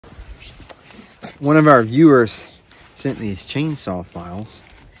one of our viewers sent these chainsaw files,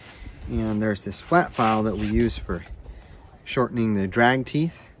 and there's this flat file that we use for shortening the drag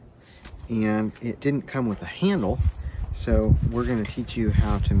teeth, and it didn't come with a handle, so we're going to teach you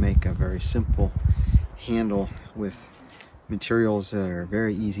how to make a very simple handle with materials that are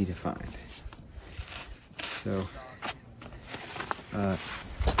very easy to find. So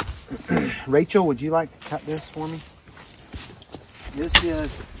Rachel, would you like to cut this for me? This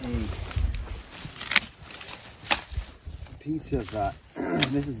is a piece of,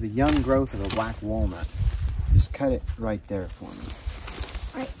 this is the young growth of a black walnut. Just cut it right there for me.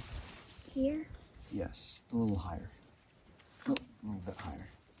 Right here? Yes, a little higher. Oh, a little bit higher.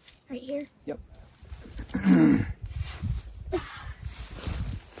 Right here? Yep.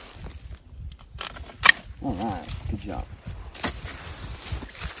 All right, good job.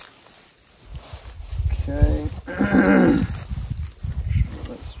 Okay.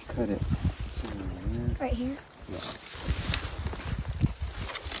 Let's cut it. Right here? Yeah.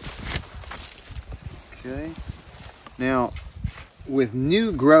 Okay. Now, with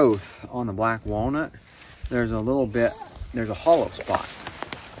new growth on the black walnut, there's a hollow spot.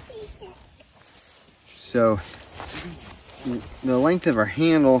 So, the length of our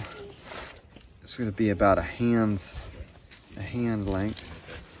handle is going to be about a hand length.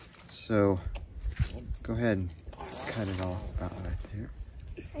 So, go ahead and cut it off about right there.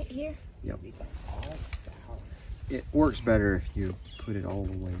 Right here? Yep. It works better if you put it all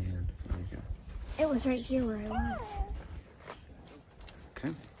the way in. There you go. It was right here where I was.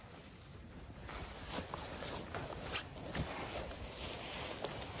 Okay.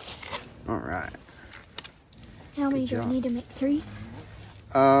 All right. How many do I need to make? 3?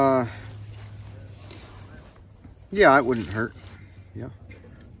 Yeah, it wouldn't hurt. Yeah.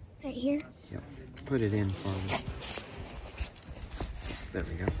 Right here? Yep. Put it in for me. There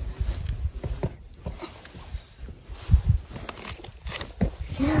we go.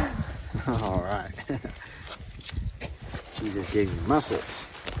 All right. You just gave me muscles.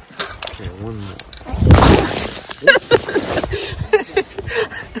 Okay, one more.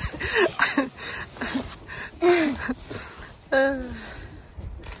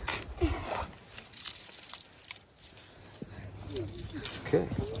 Okay.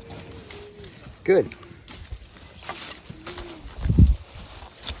 Good.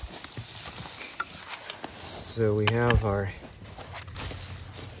 So we have our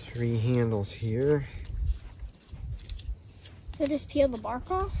 3 handles here. So just peel the bark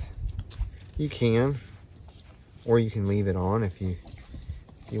off? You can, or you can leave it on if you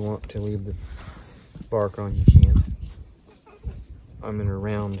want to leave the bark on, you can. I'm going to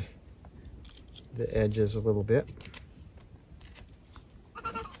round the edges a little bit.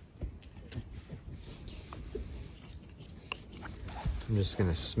 I'm just going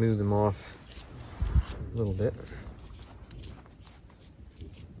to smooth them off a little bit.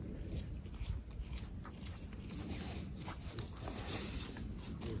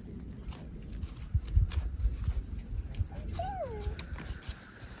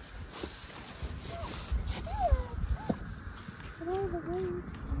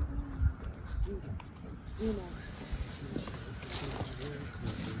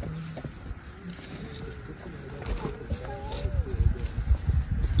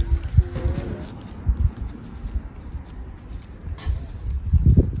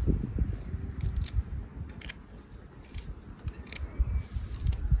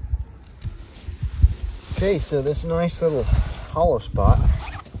 Okay, so this nice little hollow spot,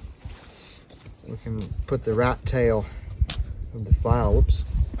 we can put the rat tail of the file. Whoops,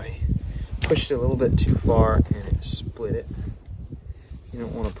 I pushed it a little bit too far and it split it. You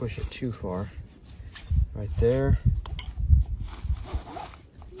don't want to push it too far. Right there.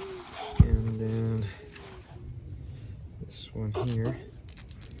 And then this one here.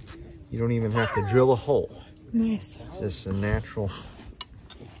 You don't even have to drill a hole. Nice. It's just a natural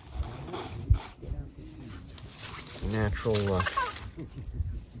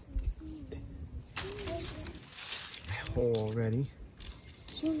hole already.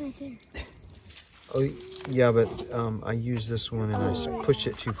 There's one right there. Oh yeah, but I used this one and I pushed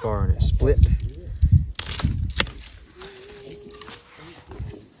it too far and it split.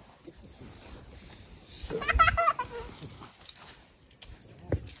 So.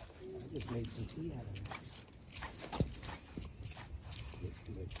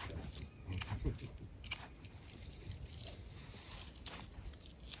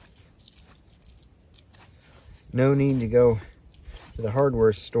 No need to go to the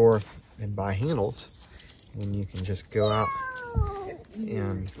hardware store and buy handles when you can just go out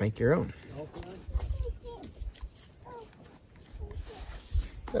and make your own.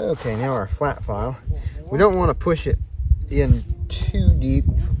 Okay, now our flat file. We don't want to push it in too deep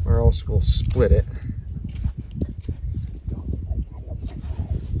or else we'll split it.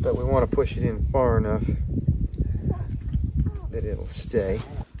 But we want to push it in far enough that it'll stay.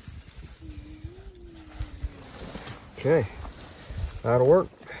 Okay, that'll work.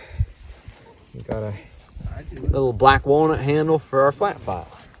 We got a little black walnut handle for our flat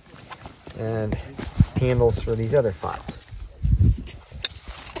file and handles for these other files.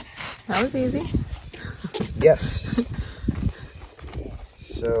 That was easy. Yes.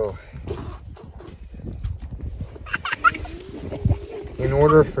 So, in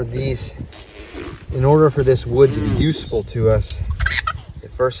order for this wood to be useful to us, it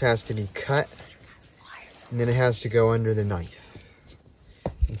first has to be cut, and then it has to go under the knife.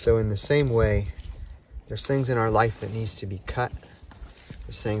 And so in the same way, there's things in our life that needs to be cut.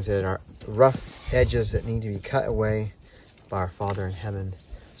 There's things that are rough edges that need to be cut away by our Father in heaven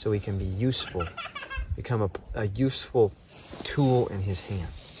so we can be useful, become a useful tool in his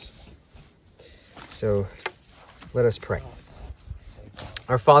hands. So let us pray.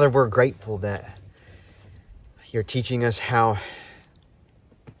 Our Father, we're grateful that you're teaching us how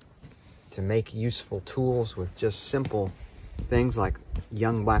to make useful tools with just simple things like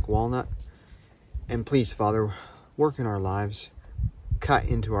young black walnut. And please, Father, work in our lives, cut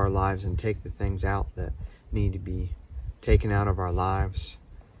into our lives and take the things out that need to be taken out of our lives.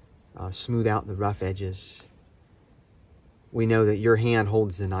 Smooth out the rough edges. We know that your hand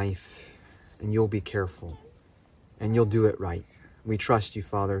holds the knife and you'll be careful and you'll do it right. We trust you,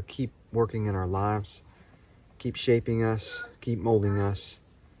 Father. Keep working in our lives. Keep shaping us. Keep molding us.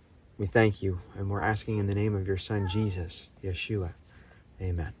 We thank you, and we're asking in the name of your Son, Jesus, Yeshua.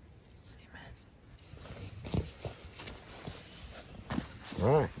 Amen. Amen.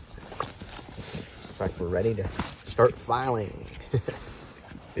 All right. Looks like we're ready to start filing.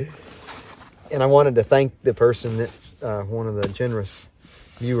 And I wanted to thank the person that, one of the generous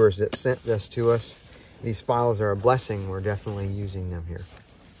viewers that sent this to us. These files are a blessing. We're definitely using them here.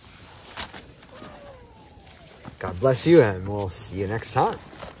 God bless you, and we'll see you next time.